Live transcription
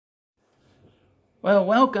Well,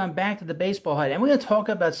 welcome back to the Baseball Hut, and we're going to talk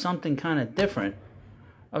about something kind of different.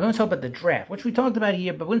 We're going to talk about the draft, which we talked about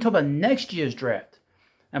here, but we're going to talk about next year's draft.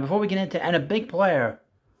 And before we get into and a big player,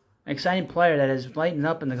 an exciting player that is lighting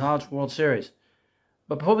up in the College World Series.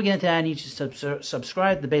 But before we get into that, I need you to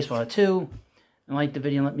subscribe to the Baseball Hut too, and like the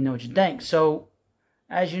video and let me know what you think. So,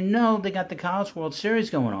 as you know, they got the College World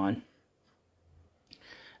Series going on.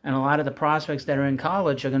 And a lot of the prospects that are in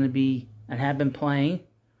college are going to be and have been playing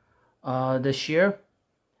this year,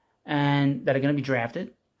 and that are going to be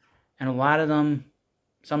drafted. And a lot of them,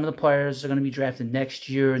 some of the players are going to be drafted next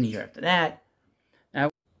year and the year after that. Now,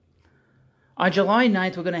 on July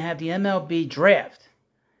 9th, we're going to have the MLB draft.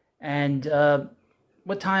 And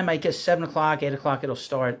what time? I guess 7 o'clock, 8 o'clock it'll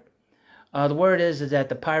start. The word is that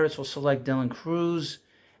the Pirates will select Dylan Cruz,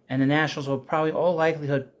 and the Nationals will probably all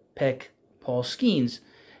likelihood pick Paul Skeens.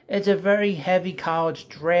 It's a very heavy college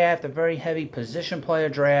draft, a very heavy position player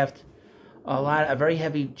draft, a very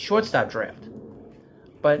heavy shortstop draft.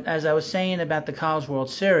 But as I was saying about the College World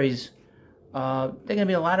Series, there are going to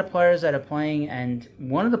be a lot of players that are playing, and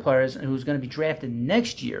one of the players who's going to be drafted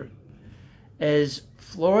next year is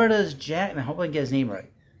Florida's Jack. And I hope I can get his name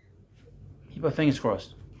right. Keep our fingers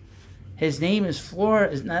crossed. His name is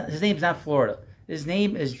Florida. His name is not Florida. His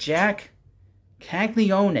name is Jack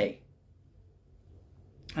Caglione.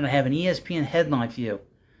 And I have an ESPN headline for you.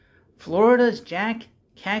 Florida's Jack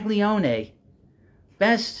Caglione.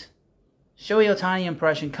 Best Shohei Ohtani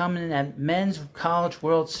impression coming in at Men's College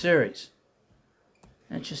World Series.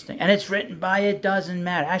 Interesting. And it's written by, it doesn't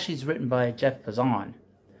matter. Actually, it's written by Jeff Pazon.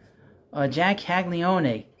 Jack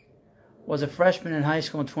Caglione was a freshman in high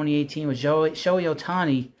school in 2018 when Shohei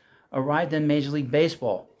Ohtani arrived in Major League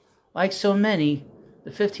Baseball. Like so many,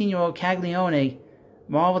 the 15-year-old Caglione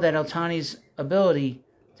marveled at Ohtani's ability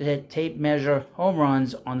to hit tape measure home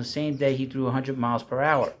runs on the same day he threw 100 miles per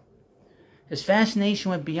hour. His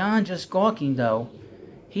fascination went beyond just gawking, though.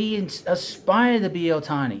 He aspired to be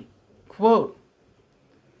Ohtani. Quote,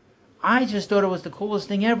 "I just thought it was the coolest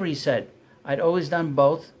thing ever," he said. "I'd always done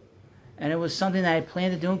both, and it was something that I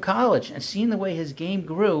planned to do in college. And seeing the way his game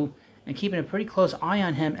grew and keeping a pretty close eye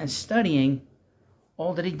on him and studying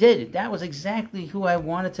all that he did, that was exactly who I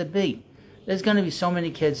wanted to be." There's going to be so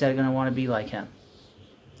many kids that are going to want to be like him.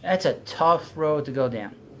 That's a tough road to go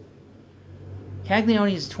down.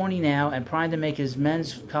 Caglione is 20 now and primed to make his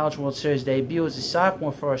Men's College World Series debut as a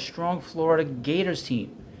sophomore for a strong Florida Gators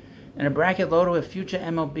team. In a bracket loaded with future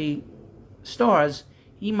MLB stars,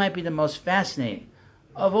 he might be the most fascinating.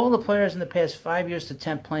 Of all the players in the past 5 years to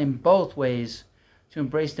attempt playing both ways, to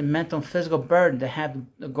embrace the mental and physical burden to have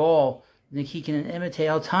the goal that he can imitate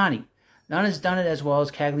Ohtani, none has done it as well as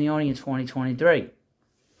Caglione in 2023.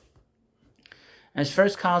 In his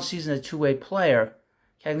first college season as a two-way player,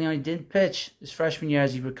 Caglione didn't pitch his freshman year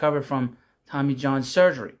as he recovered from Tommy John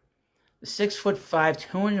surgery. The 6'5",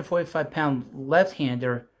 245-pound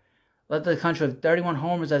left-hander led the country with 31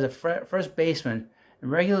 homers as a first baseman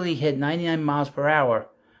and regularly hit 99 miles per hour,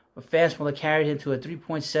 a fastball that carried him to a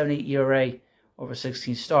 3.78 ERA over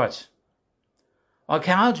 16 starts. While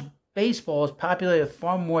college baseball is populated with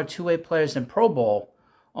far more two-way players than pro ball,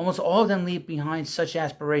 almost all of them leave behind such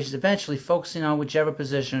aspirations, eventually focusing on whichever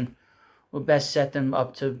position will best set them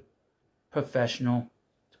up to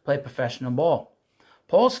play professional ball.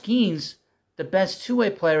 Paul Skeens, the best two-way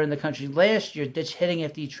player in the country last year, ditched hitting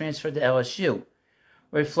after he transferred to LSU,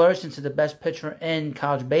 where he flourished into the best pitcher in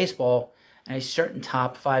college baseball and a certain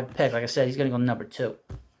top 5 pick. Like I said, he's going to go number 2.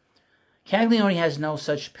 Caglione has no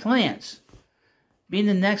such plans. Being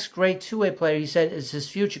the next great two-way player, he said, is his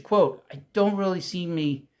future. Quote, "I don't really see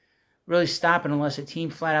me really stopping unless a team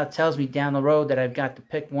flat out tells me down the road that I've got to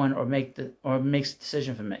pick one or makes the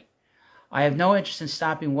decision for me. I have no interest in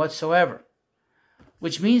stopping whatsoever."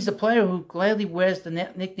 Which means the player who gladly wears the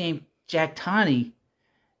nickname Jack Tani,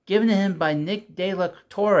 given to him by Nick De La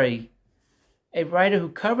Torre, a writer who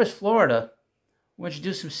covers Florida, will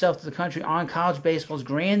introduce himself to the country on college baseball's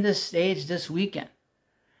grandest stage this weekend.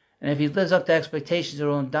 And if he lives up to expectations, it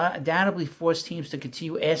will undoubtedly force teams to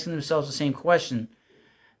continue asking themselves the same question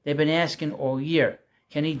they've been asking all year.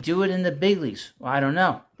 Can he do it in the big leagues? Well, I don't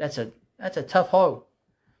know. That's a tough haul.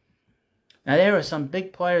 Now, there are some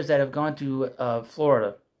big players that have gone to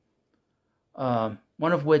Florida,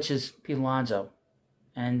 one of which is Pete Alonso.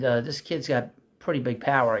 And this kid's got pretty big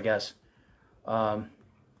power, I guess.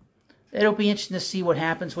 It'll be interesting to see what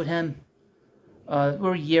happens with him.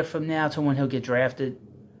 We're a year from now to when he'll get drafted.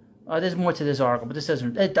 There's more to this article, but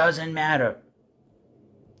it doesn't matter.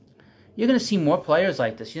 You're going to see more players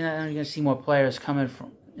like this. You're going to see more players coming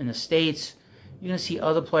from in the States. You're going to see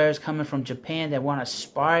other players coming from Japan that want to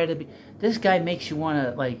aspire to be. This guy makes you want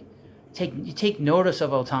to, like, You take notice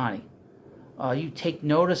of Ohtani. You take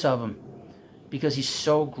notice of him because he's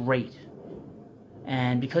so great.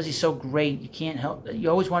 And because he's so great, you can't help. You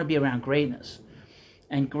always want to be around greatness.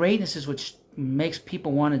 And greatness is what makes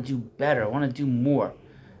people want to do better, want to do more.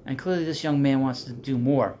 And clearly this young man wants to do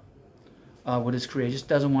more with his career. He just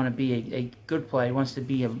doesn't want to be a good player. He wants to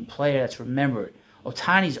be a player that's remembered.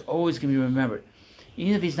 Ohtani's always going to be remembered.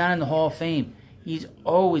 Even if he's not in the Hall of Fame, he's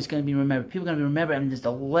always going to be remembered. People are going to remember him as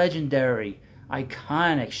the legendary,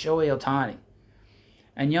 iconic Shohei Ohtani.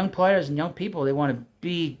 And young players and young people, they want to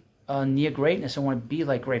be near greatness and want to be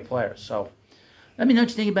like great players. So let me know what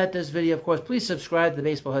you think about this video. Of course, please subscribe to the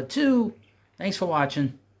Baseball Hut too. Thanks for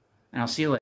watching, and I'll see you later.